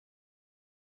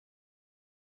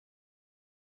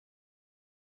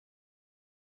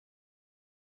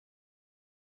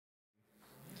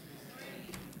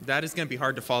That is going to be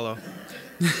hard to follow.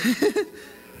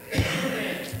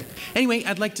 Anyway,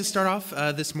 I'd like to start off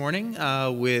this morning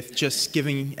with just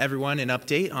giving everyone an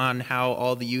update on how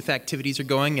all the youth activities are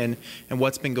going and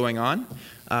what's been going on.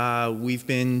 We've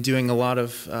been doing a lot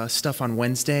of stuff on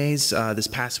Wednesdays. This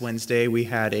past Wednesday, we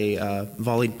had a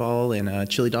volleyball and a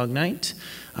chili dog night.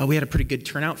 We had a pretty good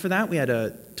turnout for that. We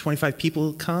had 25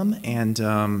 people come, and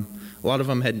a lot of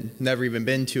them had never even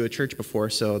been to a church before,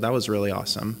 so that was really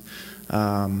awesome.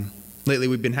 Lately,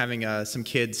 we've been having some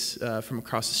kids from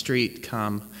across the street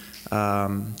come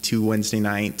to Wednesday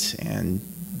night, and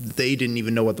they didn't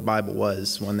even know what the Bible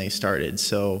was when they started.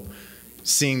 So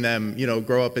seeing them,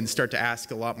 grow up and start to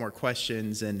ask a lot more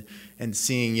questions, and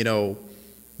seeing,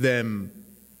 them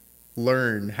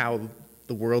learn how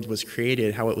the world was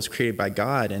created, how it was created by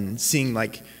God, and seeing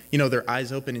their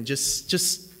eyes open, and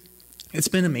just it's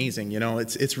been amazing.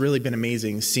 It's really been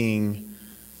amazing seeing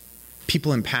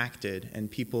people impacted and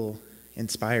people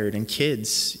inspired, and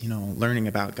kids, learning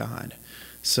about God.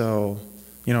 So,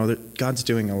 God's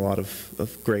doing a lot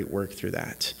of great work through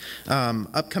that.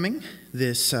 Upcoming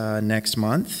this next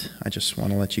month, I just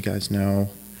want to let you guys know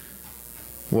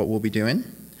what we'll be doing.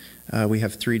 We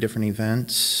have 3 different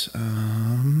events,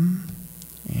 and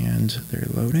they're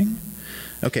loading.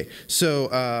 Okay, so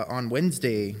on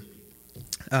Wednesday,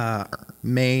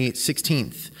 May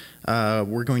 16th,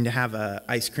 we're going to have a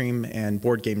ice cream and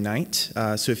board game night.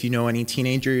 So if you know any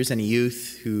teenagers, any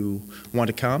youth who want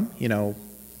to come,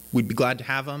 we'd be glad to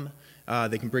have them.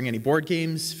 They can bring any board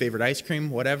games, favorite ice cream,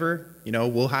 whatever.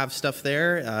 We'll have stuff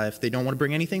there. If they don't want to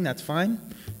bring anything, that's fine.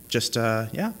 Just,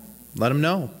 let them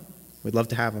know. We'd love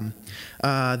to have them.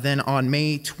 Then on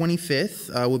May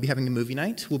 25th, we'll be having a movie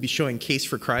night. We'll be showing Case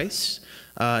for Christ.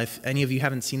 If any of you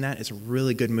haven't seen that, it's a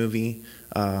really good movie.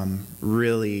 It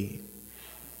really,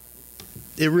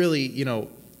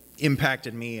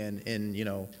 impacted me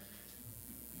in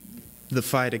the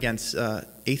fight against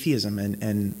atheism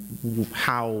and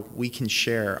how we can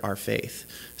share our faith.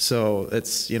 So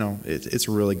it's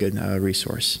a really good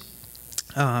resource.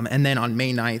 And then on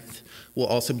May 9th, we'll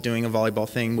also be doing a volleyball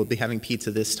thing. We'll be having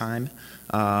pizza this time.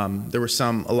 There were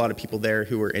a lot of people there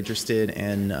who were interested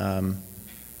in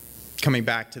coming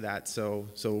back to that. So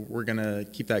we're going to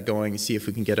keep that going, see if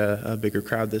we can get a bigger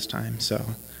crowd this time. So,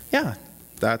 yeah,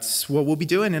 that's what we'll be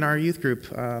doing in our youth group.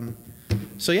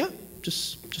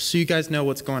 Just so you guys know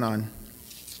what's going on.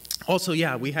 Also,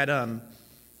 we had, in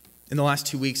the last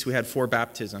 2 weeks, we had 4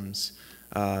 baptisms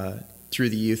through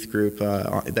the youth group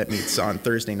that meets on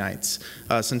Thursday nights.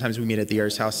 Sometimes we meet at the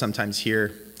Ayers house, sometimes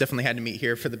here. Definitely had to meet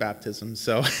here for the baptism.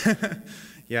 So,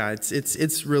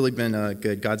 it's really been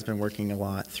good. God's been working a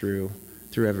lot through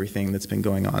everything that's been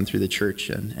going on through the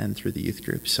church and through the youth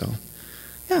group. So,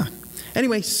 yeah.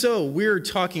 Anyway, so we're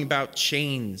talking about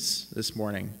chains this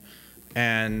morning.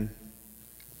 And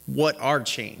what are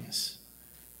chains?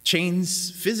 Chains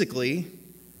physically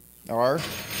are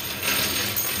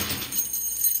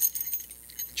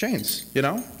chains,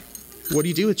 What do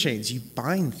you do with chains? You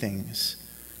bind things.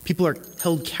 People are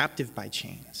held captive by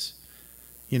chains,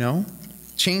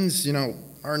 Chains,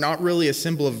 are not really a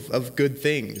symbol of good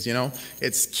things,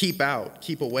 It's keep out,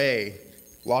 keep away,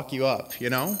 lock you up,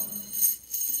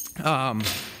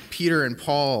 Peter and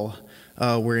Paul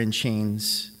were in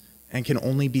chains and can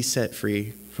only be set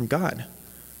free from God.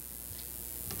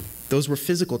 Those were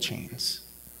physical chains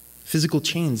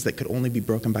that could only be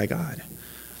broken by God.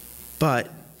 But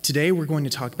today we're going to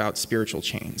talk about spiritual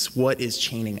chains. What is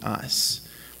chaining us?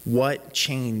 What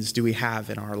chains do we have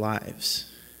in our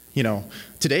lives?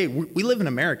 Today we live in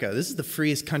America. This is the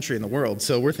freest country in the world.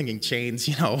 So we're thinking chains,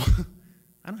 I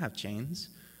don't have chains.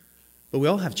 But we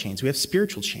all have chains. We have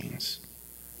spiritual chains.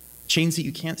 Chains that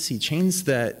you can't see. Chains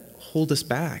that hold us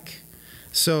back.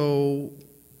 So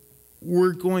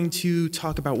we're going to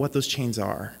talk about what those chains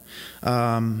are.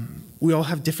 We all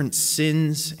have different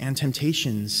sins and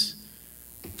temptations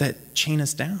that chain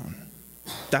us down.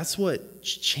 That's what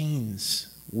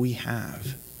chains we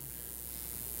have.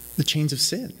 The chains of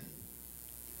sin.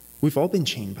 We've all been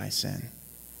chained by sin.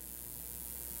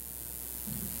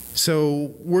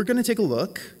 So we're going to take a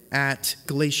look at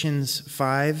Galatians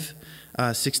 5,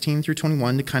 16 through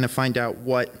 21 to kind of find out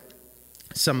what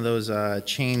some of those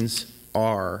chains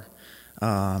are.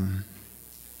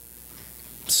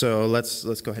 So let's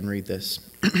go ahead and read this.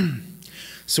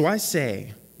 So I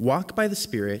say, walk by the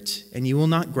Spirit, and you will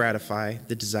not gratify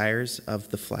the desires of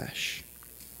the flesh.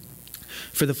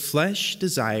 For the flesh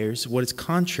desires what is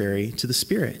contrary to the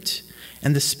Spirit,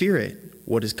 and the Spirit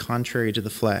what is contrary to the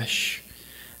flesh.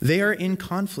 They are in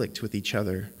conflict with each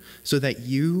other, so that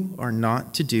you are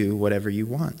not to do whatever you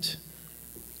want.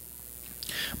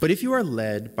 But if you are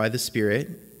led by the Spirit,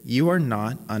 you are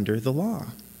not under the law.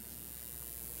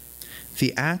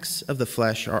 The acts of the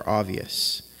flesh are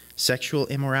obvious: sexual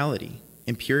immorality,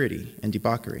 impurity, and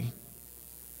debauchery,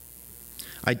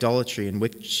 idolatry and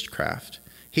witchcraft,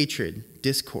 hatred,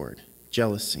 discord,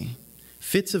 jealousy,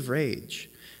 fits of rage,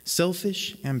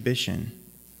 selfish ambition,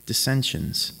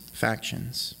 dissensions,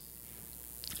 factions,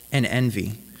 and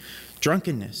envy,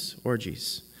 drunkenness,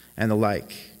 orgies, and the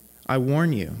like. I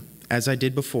warn you, as I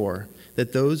did before,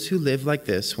 that those who live like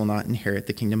this will not inherit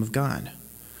the kingdom of God.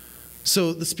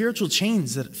 So the spiritual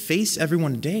chains that face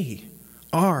everyone today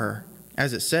are,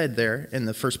 as it said there in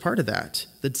the first part of that,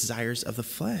 the desires of the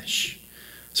flesh.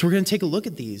 So we're going to take a look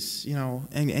at these,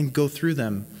 and go through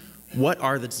them. What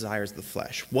are the desires of the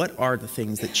flesh? What are the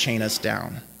things that chain us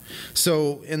down?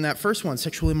 So in that first one,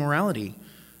 sexual immorality,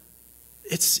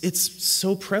 it's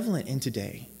so prevalent in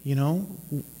today,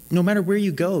 No matter where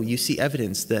you go, you see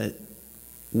evidence that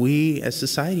we as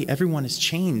society, everyone is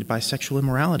chained by sexual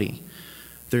immorality.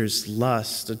 There's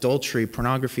lust, adultery,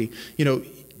 pornography.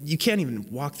 You can't even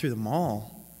walk through the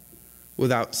mall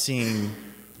without seeing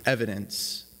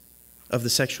evidence of the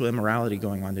sexual immorality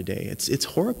going on today. It's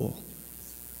horrible.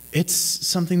 It's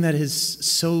something that has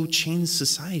so changed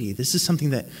society. This is something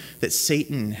that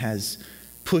Satan has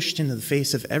pushed into the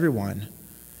face of everyone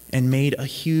and made a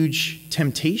huge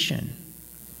temptation.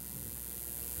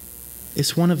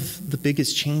 It's one of the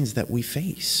biggest chains that we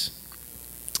face.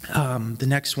 The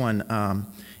next one,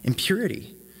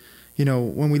 impurity.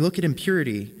 When we look at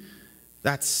impurity,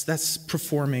 that's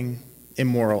performing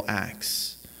immoral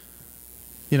acts.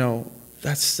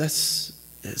 That's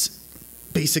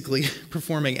basically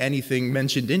performing anything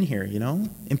mentioned in here,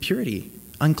 impurity,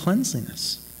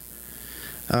 uncleanliness.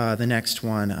 The next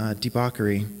one,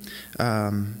 debauchery.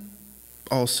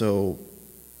 Also,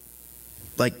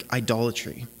 like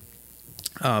idolatry,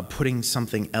 putting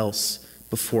something else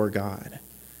before God.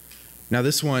 Now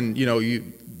this one,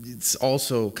 it's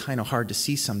also kind of hard to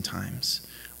see sometimes,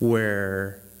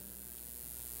 where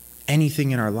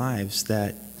anything in our lives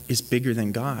that is bigger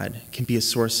than God can be a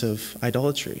source of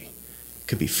idolatry. It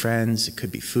could be friends, it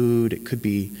could be food, it could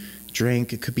be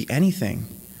drink, it could be anything.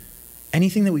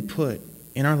 Anything that we put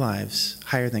in our lives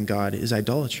higher than God is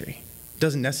idolatry. It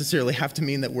doesn't necessarily have to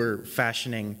mean that we're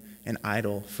fashioning an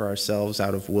idol for ourselves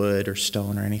out of wood or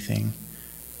stone or anything.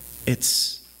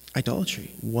 It's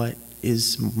idolatry. What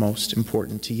is most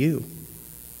important to you?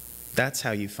 That's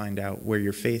how you find out where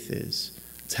your faith is.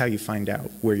 It's how you find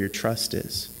out where your trust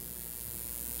is.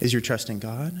 Is your trust in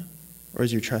God, or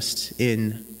is your trust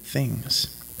in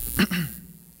things?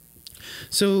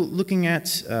 So looking at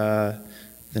the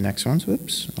next ones,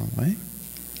 wrong way.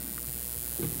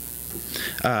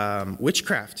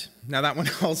 Witchcraft. Now that one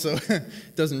also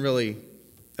doesn't really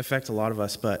affect a lot of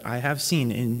us, but I have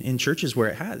seen in churches where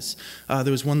it has.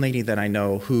 There was one lady that I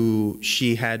know who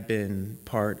she had been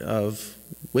part of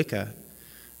Wicca,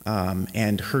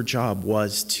 and her job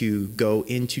was to go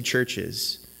into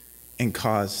churches and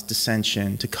cause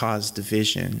dissension, to cause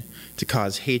division, to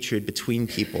cause hatred between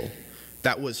people.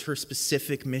 That was her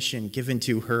specific mission given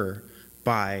to her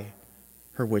by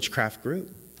her witchcraft group.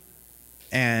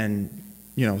 And,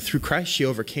 through Christ, she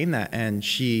overcame that, and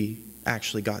she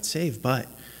actually got saved. But,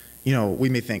 we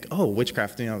may think, oh,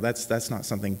 witchcraft, that's not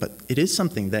something. But it is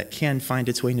something that can find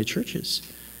its way into churches.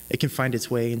 It can find its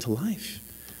way into life.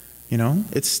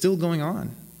 It's still going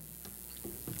on.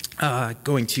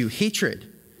 Going to hatred.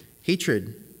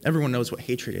 Hatred, everyone knows what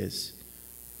hatred is.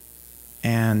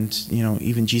 And,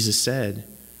 even Jesus said,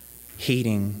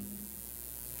 hating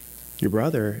your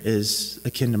brother is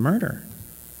akin to murder.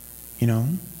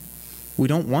 We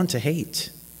don't want to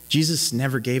hate. Jesus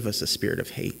never gave us a spirit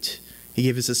of hate. He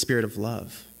gave us a spirit of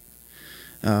love.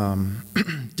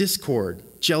 Discord,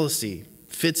 jealousy,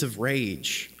 fits of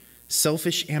rage,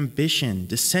 selfish ambition,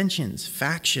 dissensions,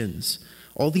 factions,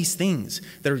 all these things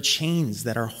that are chains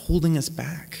that are holding us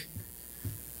back.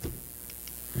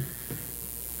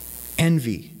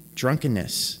 Envy,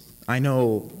 drunkenness. I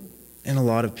know in a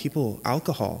lot of people,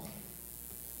 alcohol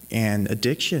and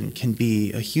addiction can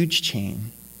be a huge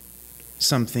chain,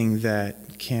 something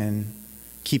that can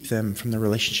keep them from the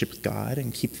relationship with God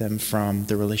and keep them from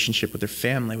the relationship with their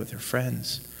family, with their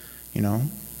friends.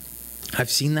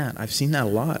 I've seen that a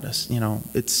lot.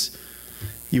 It's,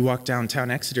 you walk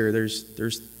downtown Exeter,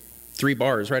 there's 3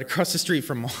 bars right across the street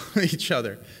from each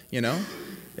other.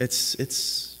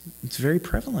 It's very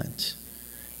prevalent.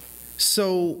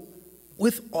 So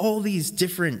with all these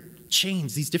different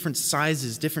chains, these different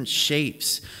sizes, different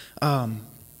shapes,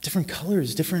 different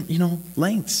colors, different,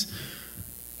 lengths,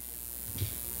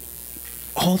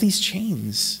 all these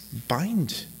chains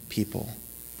bind people.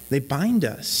 They bind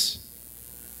us.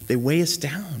 They weigh us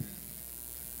down.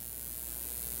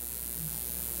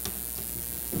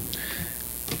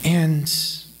 And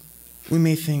we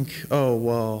may think, oh,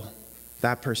 well,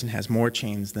 that person has more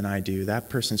chains than I do. That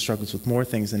person struggles with more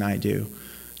things than I do.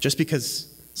 Just because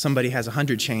somebody has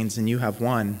 100 chains and you have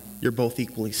one, you're both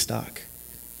equally stuck.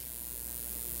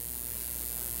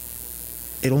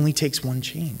 It only takes one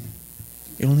chain.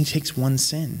 It only takes one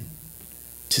sin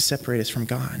to separate us from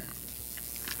God.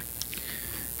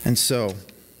 And so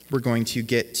we're going to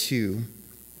get to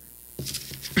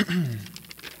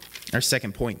our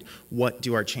second point. What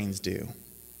do our chains do?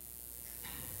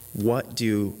 What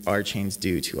do our chains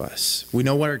do to us? We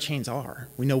know what our chains are.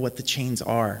 We know what the chains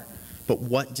are. But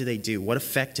what do they do? What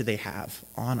effect do they have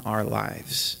on our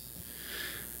lives?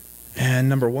 And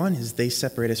number one is they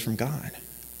separate us from God.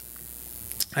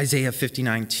 Isaiah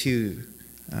 59:2.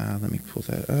 Let me pull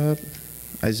that up.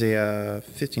 Isaiah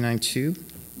 59:2.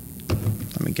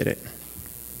 Let me get it.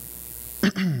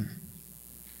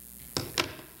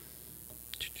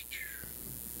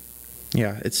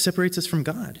 Yeah, it separates us from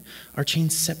God. Our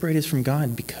chains separate us from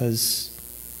God because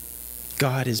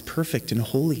God is perfect and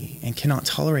holy and cannot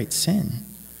tolerate sin.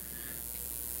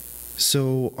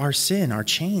 So our sin, our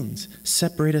chains,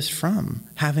 separate us from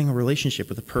having a relationship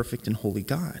with a perfect and holy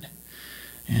God.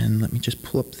 And let me just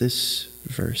pull up this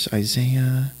verse,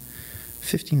 Isaiah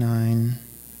 59,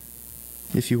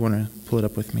 if you want to pull it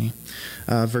up with me.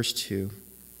 Verse 2.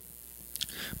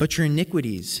 But your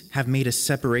iniquities have made a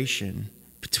separation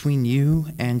between you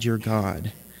and your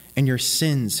God, and your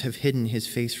sins have hidden his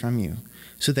face from you,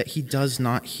 so that he does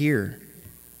not hear.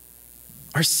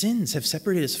 Our sins have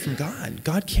separated us from God.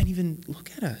 God can't even look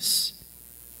at us.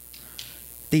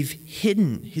 They've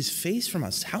hidden his face from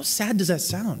us. How sad does that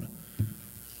sound?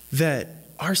 That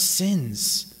our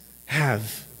sins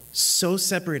have so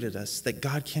separated us that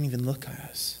God can't even look at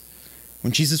us.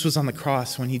 When Jesus was on the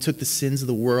cross, when he took the sins of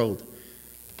the world,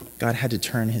 God had to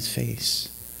turn his face.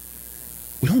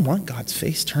 We don't want God's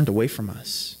face turned away from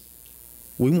us.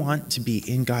 We want to be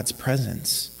in God's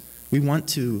presence. We want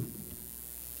to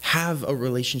have a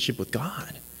relationship with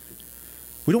God.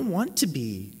 We don't want to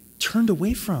be turned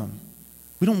away from.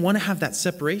 We don't want to have that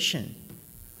separation.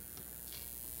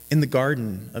 In the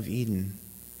Garden of Eden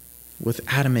with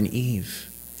Adam and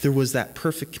Eve, there was that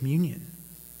perfect communion.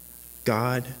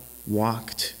 God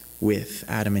walked with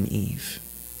Adam and Eve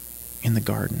in the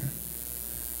garden.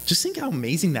 Just think how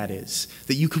amazing that is,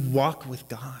 that you could walk with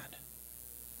God,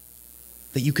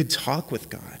 that you could talk with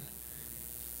God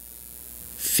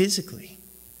physically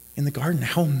in the garden.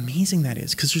 How amazing that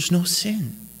is, because there's no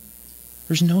sin.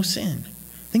 There's no sin.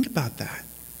 Think about that.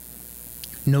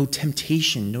 No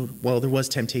temptation. Well, there was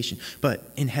temptation,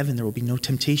 but in heaven there will be no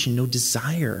temptation, no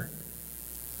desire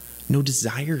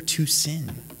to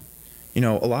sin. You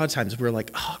know, a lot of times we're like,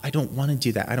 oh, I don't want to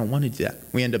do that. I don't want to do that.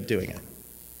 We end up doing it.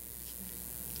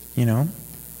 You know?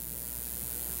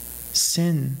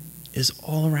 Sin is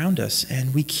all around us,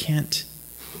 and we can't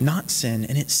not sin,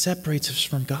 and it separates us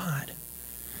from God.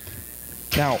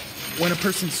 Now, when a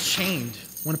person's chained,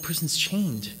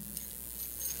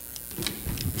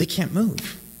 they can't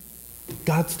move.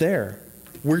 God's there.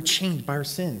 We're chained by our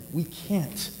sin. We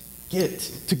can't get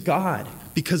to God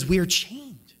because we are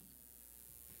chained.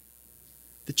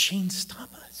 The chains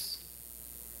stop us.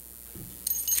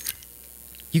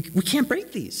 We can't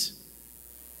break these.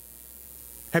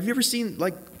 Have you ever seen,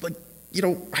 I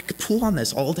could pull on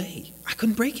this all day. I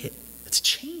couldn't break it. It's a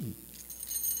chain.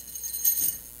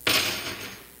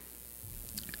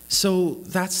 So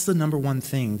that's the number one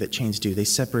thing that chains do. They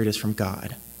separate us from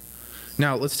God.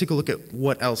 Now, let's take a look at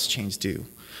what else chains do.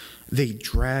 They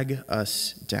drag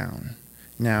us down.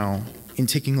 Now, in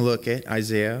taking a look at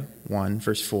Isaiah 1,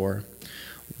 verse 4,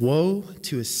 woe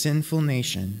to a sinful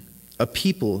nation, a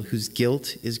people whose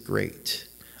guilt is great,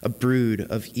 a brood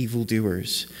of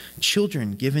evildoers,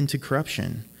 children given to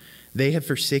corruption. They have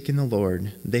forsaken the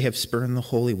Lord. They have spurned the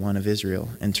Holy One of Israel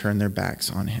and turned their backs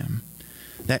on him.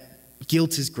 That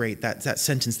guilt is great. That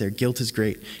sentence there, guilt is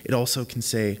great. It also can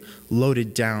say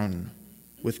loaded down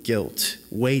with guilt,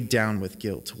 weighed down with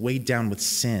guilt, weighed down with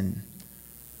sin.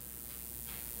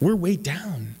 We're weighed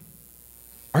down.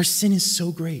 Our sin is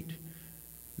so great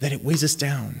that it weighs us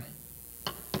down.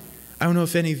 I don't know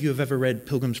if any of you have ever read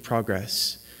Pilgrim's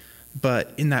Progress,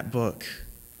 but in that book,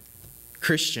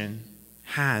 Christian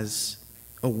has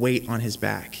a weight on his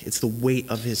back. It's the weight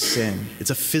of his sin.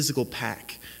 It's a physical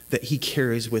pack that he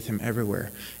carries with him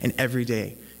everywhere. And every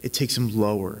day, it takes him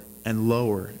lower and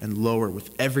lower and lower with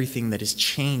everything that is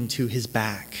chained to his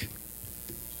back.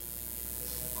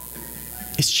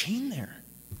 It's chained there.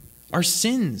 Our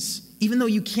sins, even though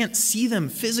you can't see them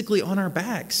physically on our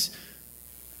backs,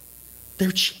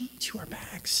 They're chained to our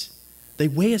backs. They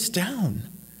weigh us down.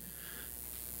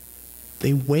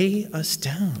 They weigh us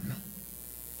down.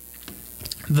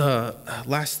 The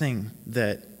last thing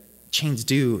that chains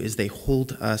do is they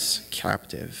hold us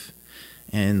captive.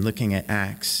 And looking at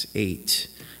Acts 8,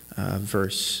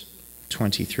 verse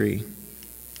 23.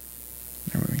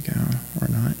 There we go, or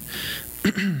not.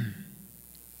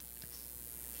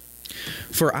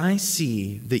 For I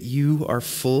see that you are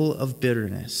full of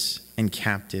bitterness and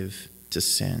captive to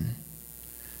sin.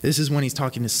 This is when he's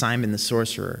talking to Simon the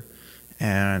sorcerer.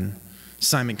 And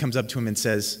Simon comes up to him and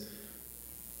says,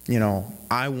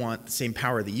 I want the same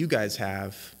power that you guys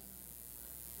have.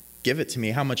 Give it to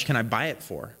me. How much can I buy it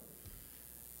for?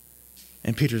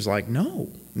 And Peter's like, no,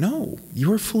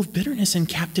 you are full of bitterness and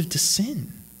captive to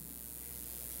sin.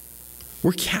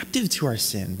 We're captive to our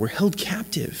sin. We're held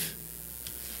captive.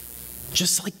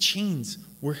 Just like chains,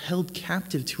 we're held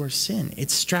captive to our sin.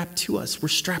 It's strapped to us. We're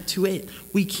strapped to it.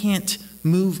 We can't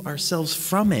move ourselves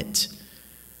from it.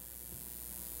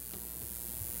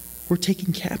 We're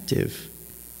taken captive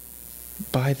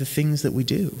by the things that we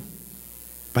do,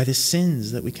 by the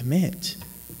sins that we commit,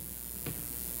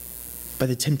 by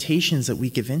the temptations that we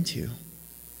give into.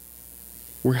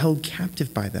 We're held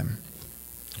captive by them.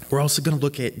 We're also going to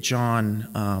look at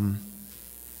John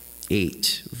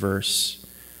 8, verse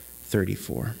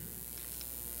 34.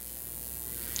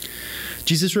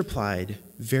 Jesus replied,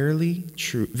 very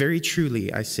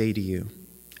truly I say to you,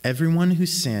 everyone who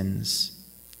sins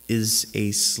is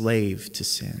a slave to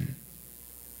sin.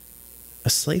 A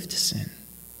slave to sin.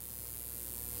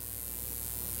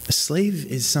 A slave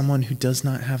is someone who does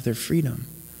not have their freedom.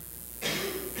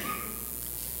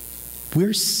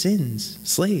 We're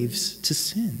slaves to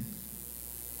sin.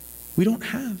 We don't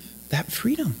have that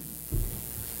freedom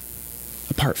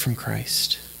apart from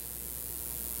Christ.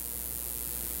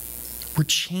 We're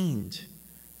chained.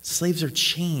 Slaves are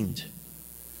chained.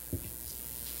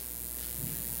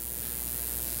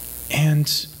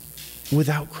 And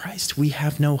without Christ, we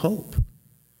have no hope.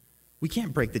 We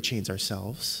can't break the chains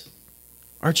ourselves.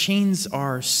 Our chains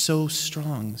are so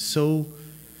strong, so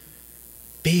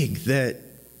big that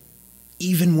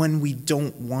even when we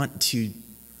don't want to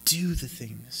do the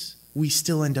things, we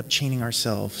still end up chaining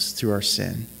ourselves through our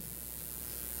sin.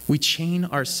 We chain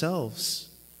ourselves.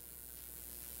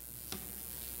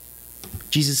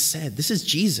 Jesus said, this is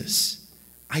Jesus.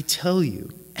 I tell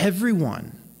you,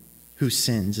 everyone who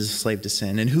sins is a slave to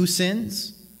sin. And who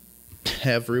sins?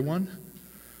 Everyone.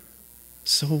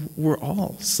 So we're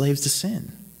all slaves to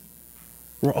sin.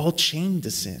 We're all chained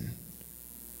to sin.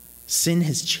 Sin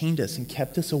has chained us and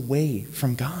kept us away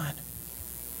from God.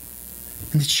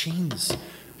 And the chains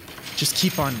just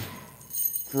keep on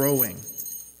growing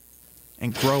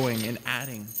and growing and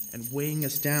adding and weighing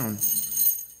us down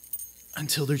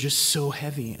until they're just so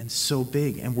heavy and so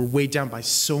big and we're weighed down by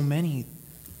so many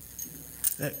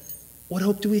that what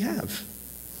hope do we have?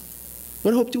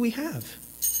 What hope do we have?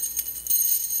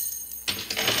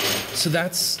 So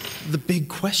that's the big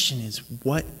question is,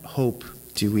 what hope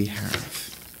do we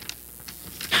have?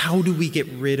 How do we get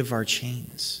rid of our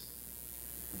chains?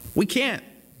 We can't.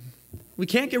 We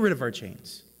can't get rid of our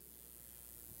chains.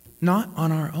 Not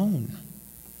on our own.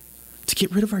 To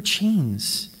get rid of our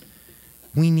chains,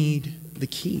 we need the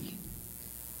key.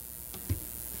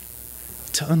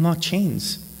 To unlock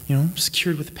chains,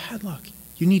 secured with a padlock,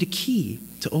 you need a key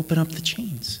to open up the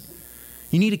chains.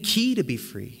 You need a key to be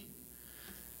free.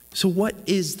 So what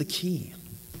is the key?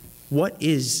 What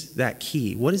is that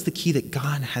key? What is the key that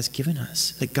God has given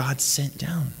us, that God sent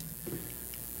down?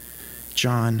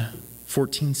 John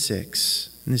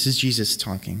 14:6, and this is Jesus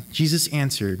talking. Jesus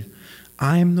answered,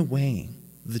 I am the way,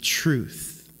 the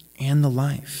truth, and the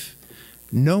life.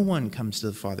 No one comes to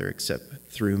the Father except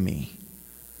through me.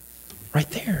 Right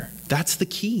there, that's the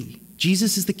key.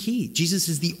 Jesus is the key. Jesus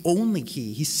is the only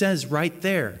key. He says right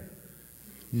there,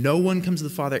 no one comes to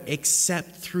the Father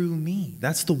except through me.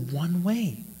 That's the one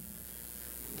way.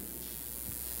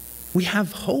 We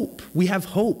have hope. We have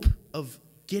hope of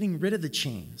getting rid of the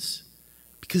chains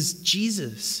because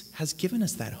Jesus has given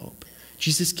us that hope.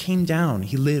 Jesus came down.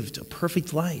 He lived a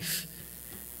perfect life.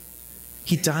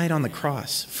 He died on the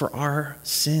cross for our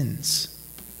sins.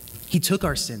 He took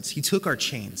our sins. He took our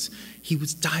chains. He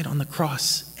died on the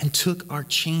cross and took our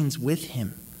chains with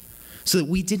him so that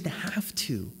we didn't have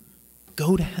to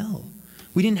go to hell.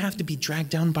 We didn't have to be dragged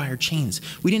down by our chains.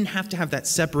 We didn't have to have that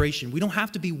separation. We don't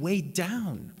have to be weighed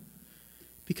down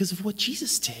because of what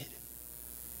Jesus did.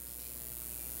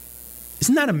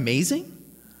 Isn't that amazing?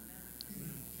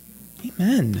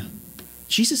 Amen.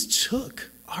 Jesus took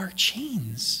our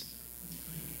chains.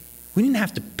 We didn't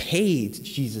have to pay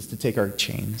Jesus to take our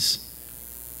chains.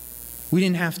 We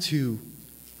didn't have to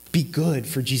be good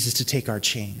for Jesus to take our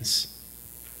chains.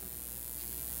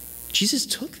 Jesus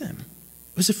took them.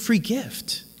 It was a free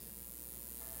gift.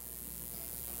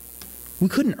 We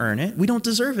couldn't earn it. We don't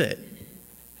deserve it.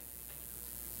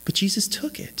 But Jesus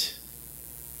took it.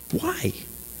 Why?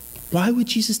 Why would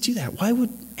Jesus do that? Why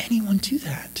would anyone do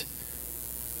that?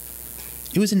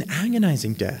 It was an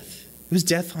agonizing death. It was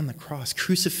death on the cross,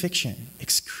 crucifixion,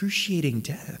 excruciating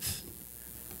death.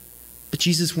 But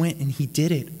Jesus went and he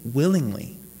did it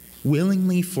willingly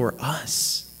for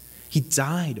us. He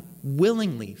died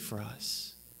willingly for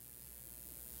us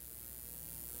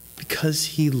because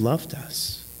he loved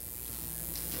us.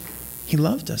 He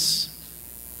loved us.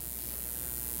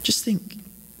 Just think,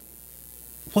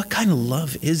 what kind of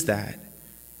love is that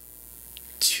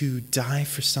to die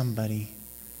for somebody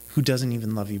who doesn't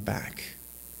even love you back?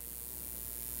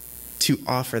 To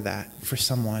offer that for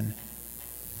someone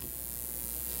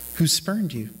who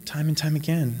spurned you time and time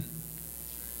again,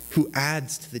 who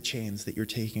adds to the chains that you're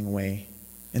taking away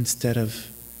instead of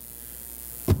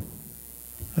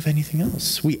anything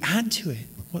else. We add to it.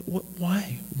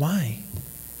 Why? Why?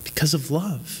 Because of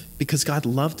love. Because God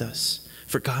loved us.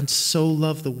 For God so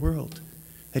loved the world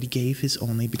that he gave his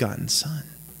only begotten Son.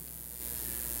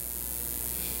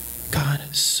 God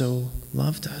so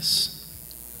loved us.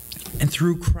 And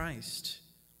through Christ,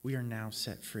 we are now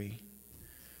set free.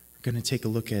 We're going to take a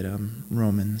look at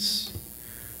Romans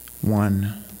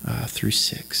 1 through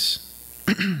 6.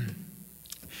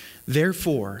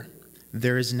 Therefore,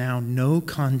 there is now no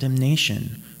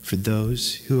condemnation for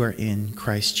those who are in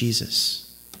Christ Jesus.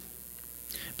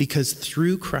 Because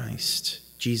through Christ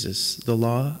Jesus, the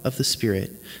law of the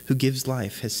Spirit who gives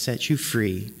life has set you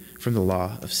free from the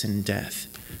law of sin and death.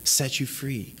 Set you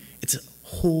free. It's a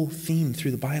whole theme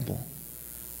through the Bible.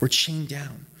 We're chained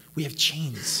down. We have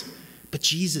chains. But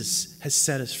Jesus has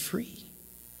set us free.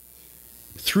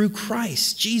 Through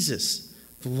Christ, Jesus,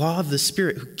 the law of the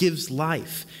Spirit who gives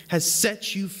life, has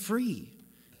set you free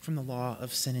from the law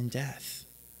of sin and death.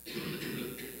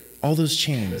 All those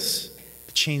chains,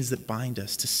 the chains that bind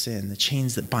us to sin, the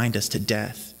chains that bind us to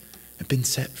death, have been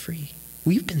set free.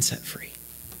 We've been set free.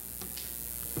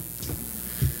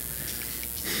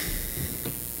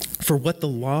 For what the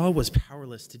law was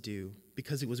powerless to do,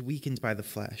 because it was weakened by the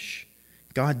flesh,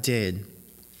 God did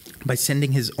by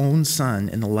sending his own Son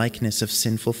in the likeness of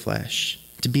sinful flesh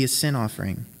to be a sin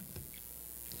offering.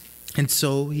 And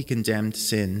so he condemned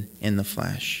sin in the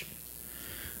flesh.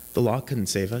 The law couldn't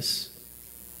save us.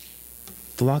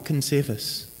 The law couldn't save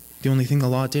us. The only thing the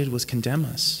law did was condemn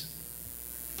us.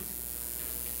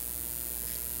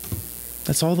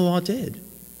 That's all the law did.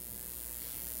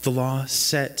 The law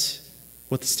set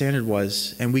what the standard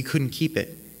was, and we couldn't keep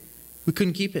it. We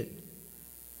couldn't keep it.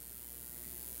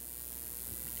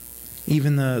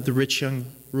 Even the rich young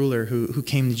ruler who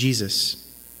came to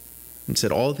Jesus and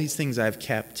said, all these things I've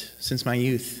kept since my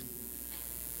youth.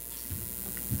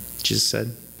 Jesus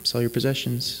said, sell your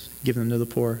possessions, give them to the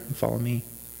poor, and follow me.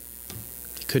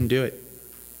 He couldn't do it.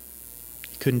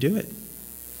 He couldn't do it.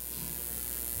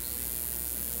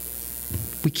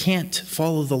 We can't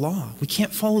follow the law. We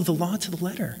can't follow the law to the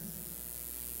letter.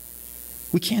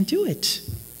 We can't do it.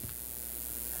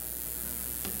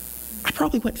 I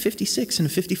probably went 56 in a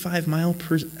 55 mile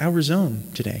per hour zone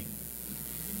today.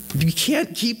 We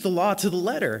can't keep the law to the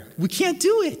letter. We can't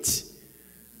do it.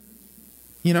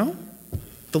 You know?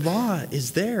 The law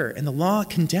is there, and the law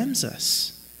condemns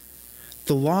us.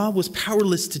 The law was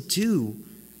powerless to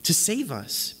save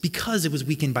us because it was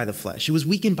weakened by the flesh. It was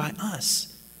weakened by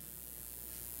us.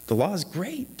 The law is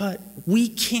great, but we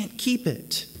can't keep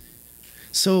it.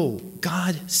 So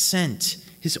God sent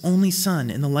his only Son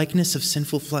in the likeness of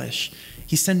sinful flesh.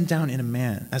 He sent him down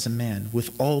as a man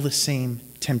with all the same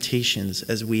temptations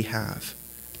as we have.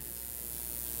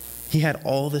 He had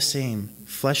all the same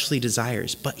fleshly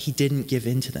desires, but he didn't give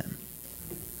in to them.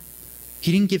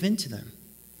 He didn't give in to them.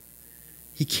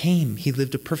 He came, he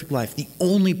lived a perfect life, the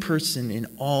only person in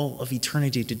all of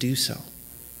eternity to do so.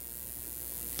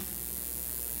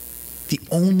 The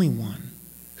only one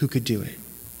who could do it.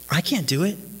 I can't do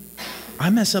it. I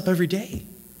mess up every day.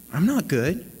 I'm not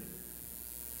good.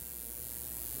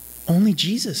 Only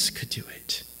Jesus could do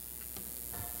it.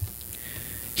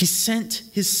 He sent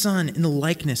his Son in the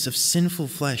likeness of sinful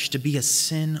flesh to be a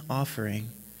sin offering,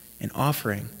 an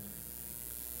offering.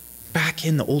 Back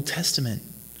in the Old Testament,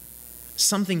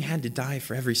 something had to die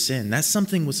for every sin. That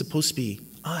something was supposed to be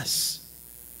us.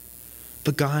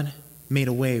 But God made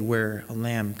a way where a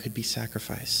lamb could be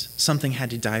sacrificed. Something had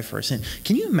to die for our sin.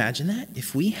 Can you imagine that?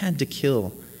 If we had to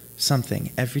kill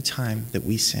something every time that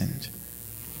we sinned,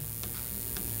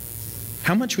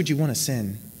 how much would you want to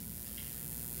sin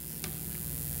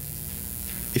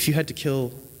If you had to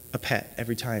kill a pet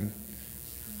every time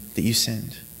that you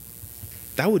sinned,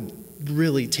 that would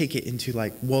really take it into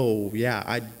like, whoa, yeah,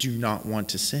 I do not want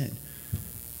to sin.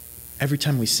 Every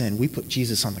time we sin, we put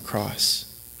Jesus on the cross.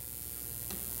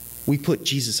 We put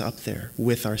Jesus up there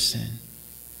with our sin.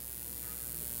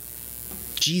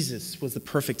 Jesus was the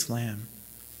perfect lamb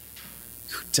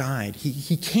who died.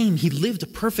 He came, he lived a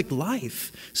perfect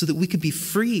life so that we could be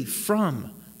free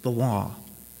from the law.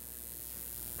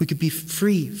 We could be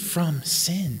free from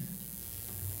sin.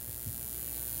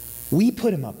 We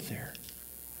put him up there.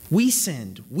 We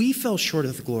sinned. We fell short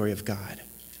of the glory of God.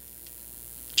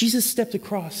 Jesus stepped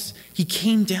across. He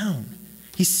came down.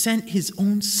 He sent his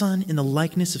own son in the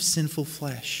likeness of sinful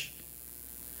flesh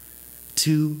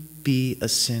to be a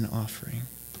sin offering,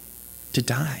 to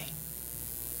die.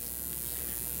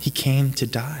 He came to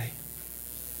die.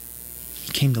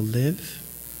 He came to live.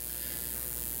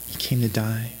 He came to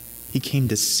die. He came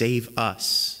to save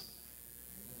us.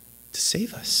 To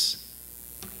save us.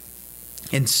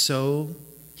 And so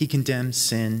he condemns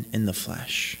sin in the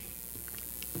flesh.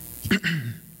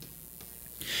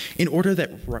 In order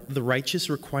that the righteous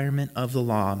requirement of the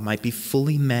law might be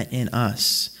fully met in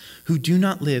us, who do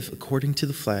not live according to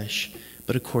the flesh,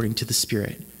 but according to the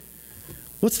Spirit.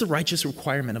 What's the righteous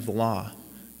requirement of the law?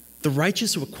 The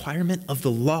righteous requirement of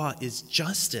the law is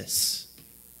justice.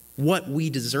 What we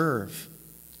deserve.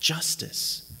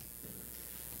 Justice.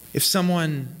 If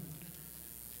someone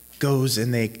goes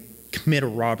and they commit a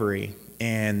robbery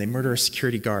and they murder a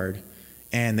security guard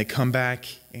and they come back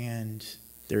and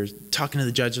they're talking to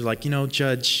the judge, they're like,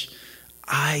 Judge,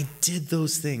 I did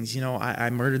those things. I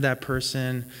murdered that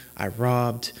person, I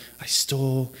robbed, I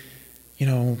stole,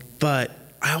 but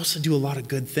I also do a lot of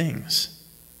good things.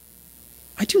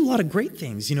 I do a lot of great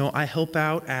things. I help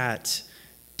out at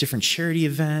different charity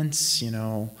events.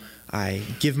 I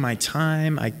give my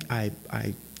time. I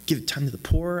give time to the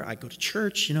poor. I go to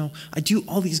church. I do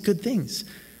all these good things.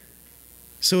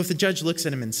 So if the judge looks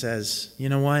at him and says, you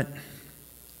know what?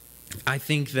 I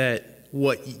think that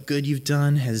what good you've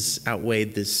done has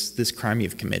outweighed this crime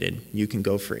you've committed. You can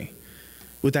go free.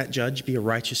 Would that judge be a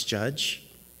righteous judge?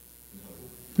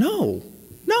 No.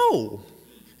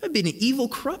 That'd be an evil,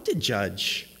 corrupted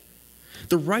judge.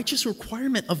 The righteous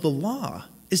requirement of the law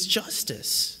is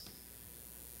justice.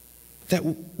 That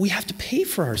we have to pay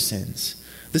for our sins.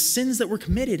 The sins that were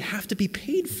committed have to be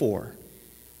paid for.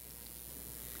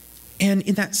 And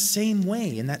in that same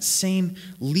way, in that same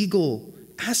legal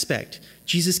aspect,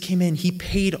 Jesus came in, he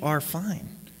paid our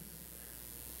fine.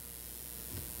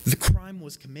 The crime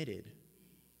was committed,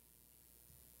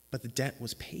 but the debt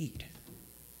was paid.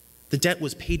 The debt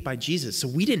was paid by Jesus, so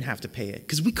we didn't have to pay it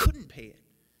because we couldn't pay it.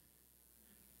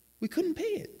 We couldn't pay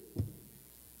it.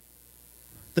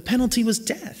 The penalty was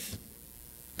death.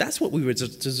 That's what we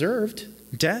deserved,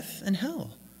 death and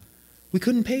hell. We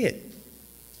couldn't pay it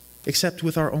except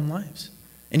with our own lives.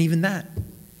 And even that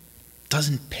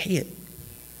doesn't pay it.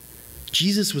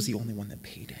 Jesus was the only one that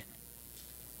paid it.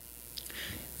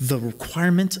 The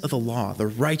requirement of the law, the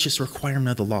righteous requirement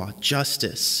of the law,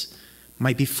 justice,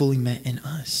 might be fully met in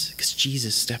us because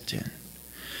Jesus stepped in.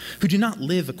 Who do not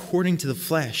live according to the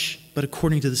flesh, but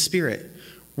according to the Spirit.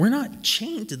 We're not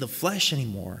chained to the flesh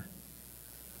anymore.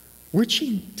 We're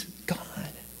chained to God.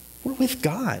 We're with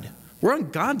God. We're on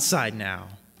God's side now.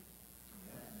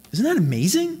 Isn't that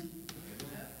amazing?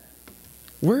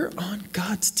 We're on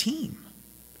God's team.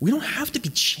 We don't have to be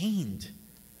chained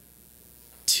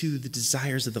to the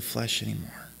desires of the flesh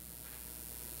anymore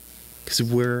because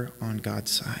we're on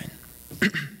God's side.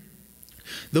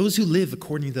 Those who live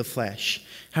according to the flesh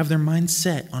have their mind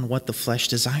set on what the flesh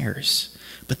desires,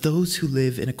 but those who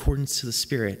live in accordance to the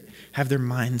Spirit have their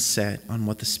mind set on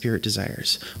what the Spirit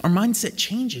desires. Our mindset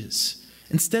changes.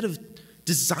 Instead of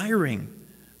desiring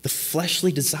the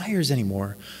fleshly desires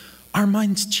anymore, our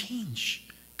minds change.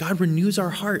 God renews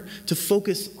our heart to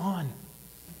focus on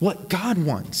what God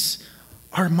wants,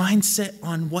 our mindset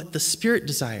on what the Spirit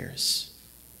desires.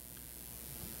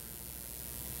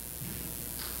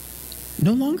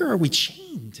 No longer are we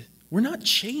chained. We're not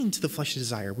chained to the fleshly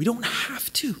desire. We don't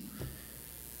have to.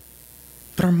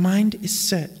 But our mind is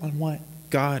set on what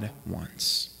God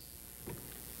wants.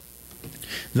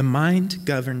 The mind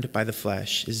governed by the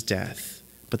flesh is death,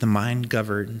 but the mind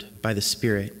governed by the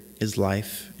Spirit is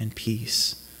life and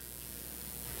peace.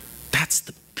 That's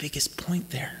the biggest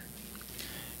point there,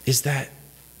 is that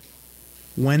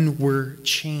when we're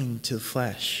chained to the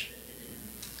flesh,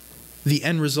 the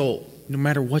end result, no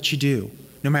matter what you do,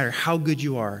 no matter how good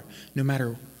you are, no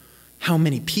matter how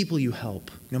many people you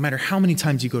help, no matter how many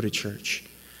times you go to church,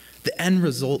 the end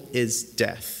result is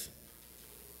death.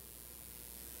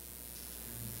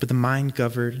 But the mind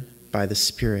governed by the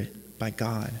Spirit, by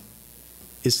God,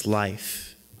 is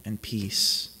life and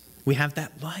peace. We have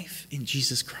that life in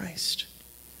Jesus Christ.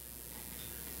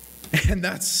 And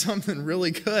that's something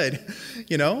really good,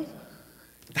 you know?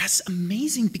 That's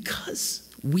amazing because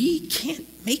we can't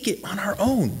make it on our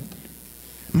own.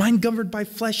 Mind governed by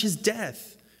flesh is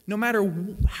death. No matter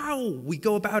how we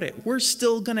go about it, we're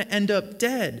still going to end up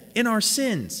dead in our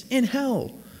sins, in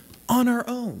hell, on our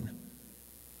own,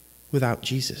 without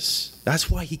Jesus. That's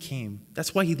why he came.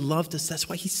 That's why he loved us. That's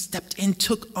why he stepped in,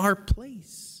 took our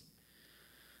place.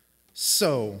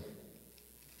 So,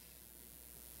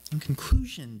 in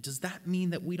conclusion, does that mean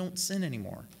that we don't sin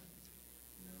anymore?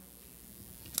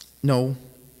 No.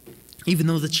 Even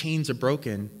though the chains are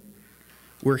broken,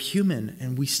 we're human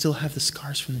and we still have the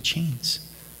scars from the chains.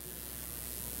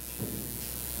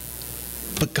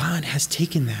 But God has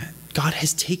taken that. God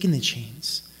has taken the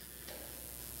chains.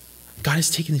 God has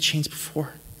taken the chains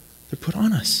before they're put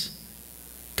on us.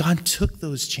 God took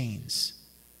those chains.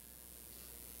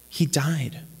 He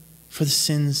died for the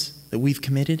sins that we've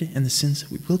committed and the sins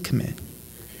that we will commit.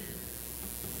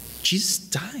 Jesus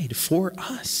died for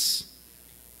us.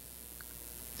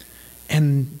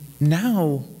 And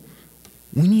now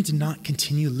we need to not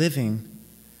continue living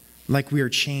like we are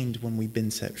chained when we've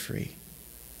been set free.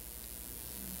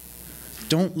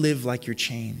 Don't live like you're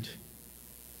chained.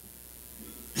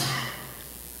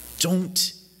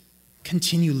 Don't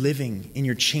continue living in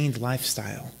your chained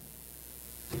lifestyle.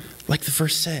 Like the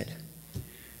verse said,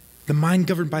 the mind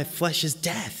governed by flesh is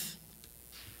death,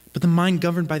 but the mind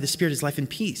governed by the Spirit is life and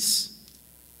peace.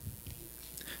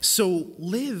 So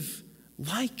live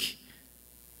like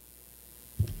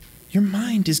your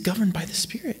mind is governed by the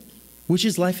Spirit, which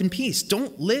is life and peace.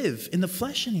 Don't live in the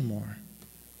flesh anymore.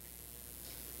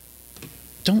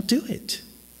 Don't do it.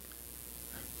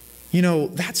 You know,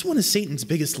 that's one of Satan's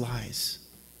biggest lies,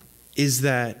 is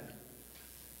that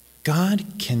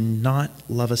God cannot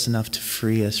love us enough to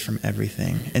free us from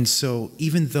everything. And so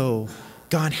even though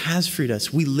God has freed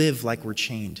us, we live like we're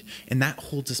chained, and that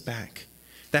holds us back.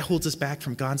 That holds us back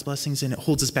from God's blessings, and it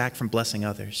holds us back from blessing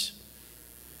others.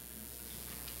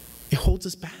 It holds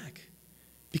us back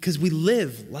because we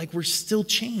live like we're still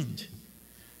chained.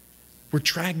 We're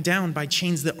dragged down by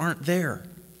chains that aren't there.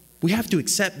 We have to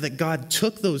accept that God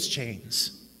took those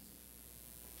chains.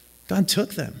 God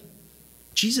took them.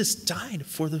 Jesus died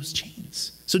for those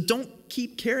chains. So don't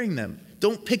keep carrying them.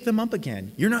 Don't pick them up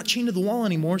again. You're not chained to the wall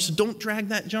anymore, so don't drag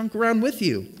that junk around with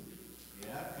you. Yeah,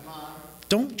 come on.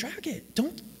 Don't drag it.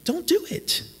 Don't do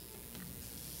it.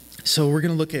 So we're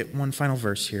going to look at one final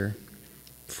verse here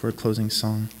for a closing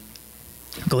song.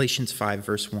 Galatians 5,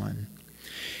 verse 1.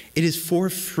 It is for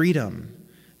freedom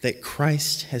that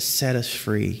Christ has set us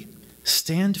free.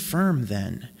 Stand firm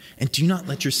then, and do not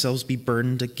let yourselves be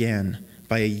burdened again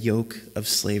by a yoke of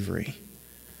slavery.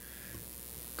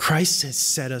 Christ has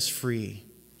set us free.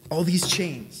 All these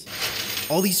chains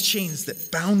that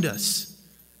bound us,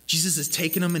 Jesus has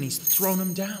taken them and he's thrown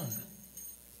them down.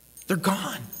 They're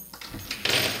gone.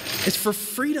 It's for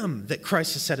freedom that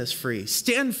Christ has set us free.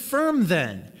 Stand firm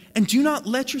then, and do not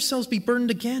let yourselves be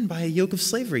burdened again by a yoke of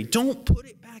slavery. Don't put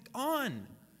it back on.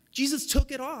 Jesus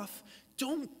took it off.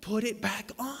 Don't put it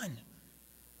back on.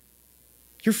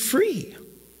 You're free.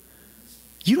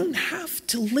 You don't have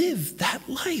to live that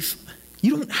life.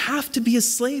 You don't have to be a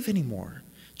slave anymore.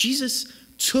 Jesus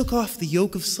took off the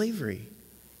yoke of slavery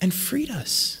and freed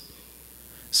us.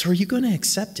 So are you going to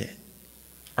accept it?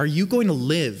 Are you going to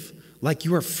live like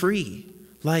you are free,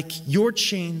 like your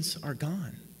chains are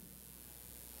gone?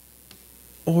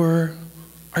 Or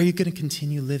are you going to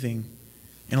continue living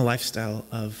in a lifestyle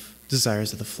of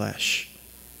desires of the flesh?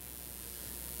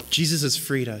 Jesus has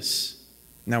freed us.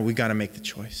 Now we got to make the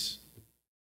choice.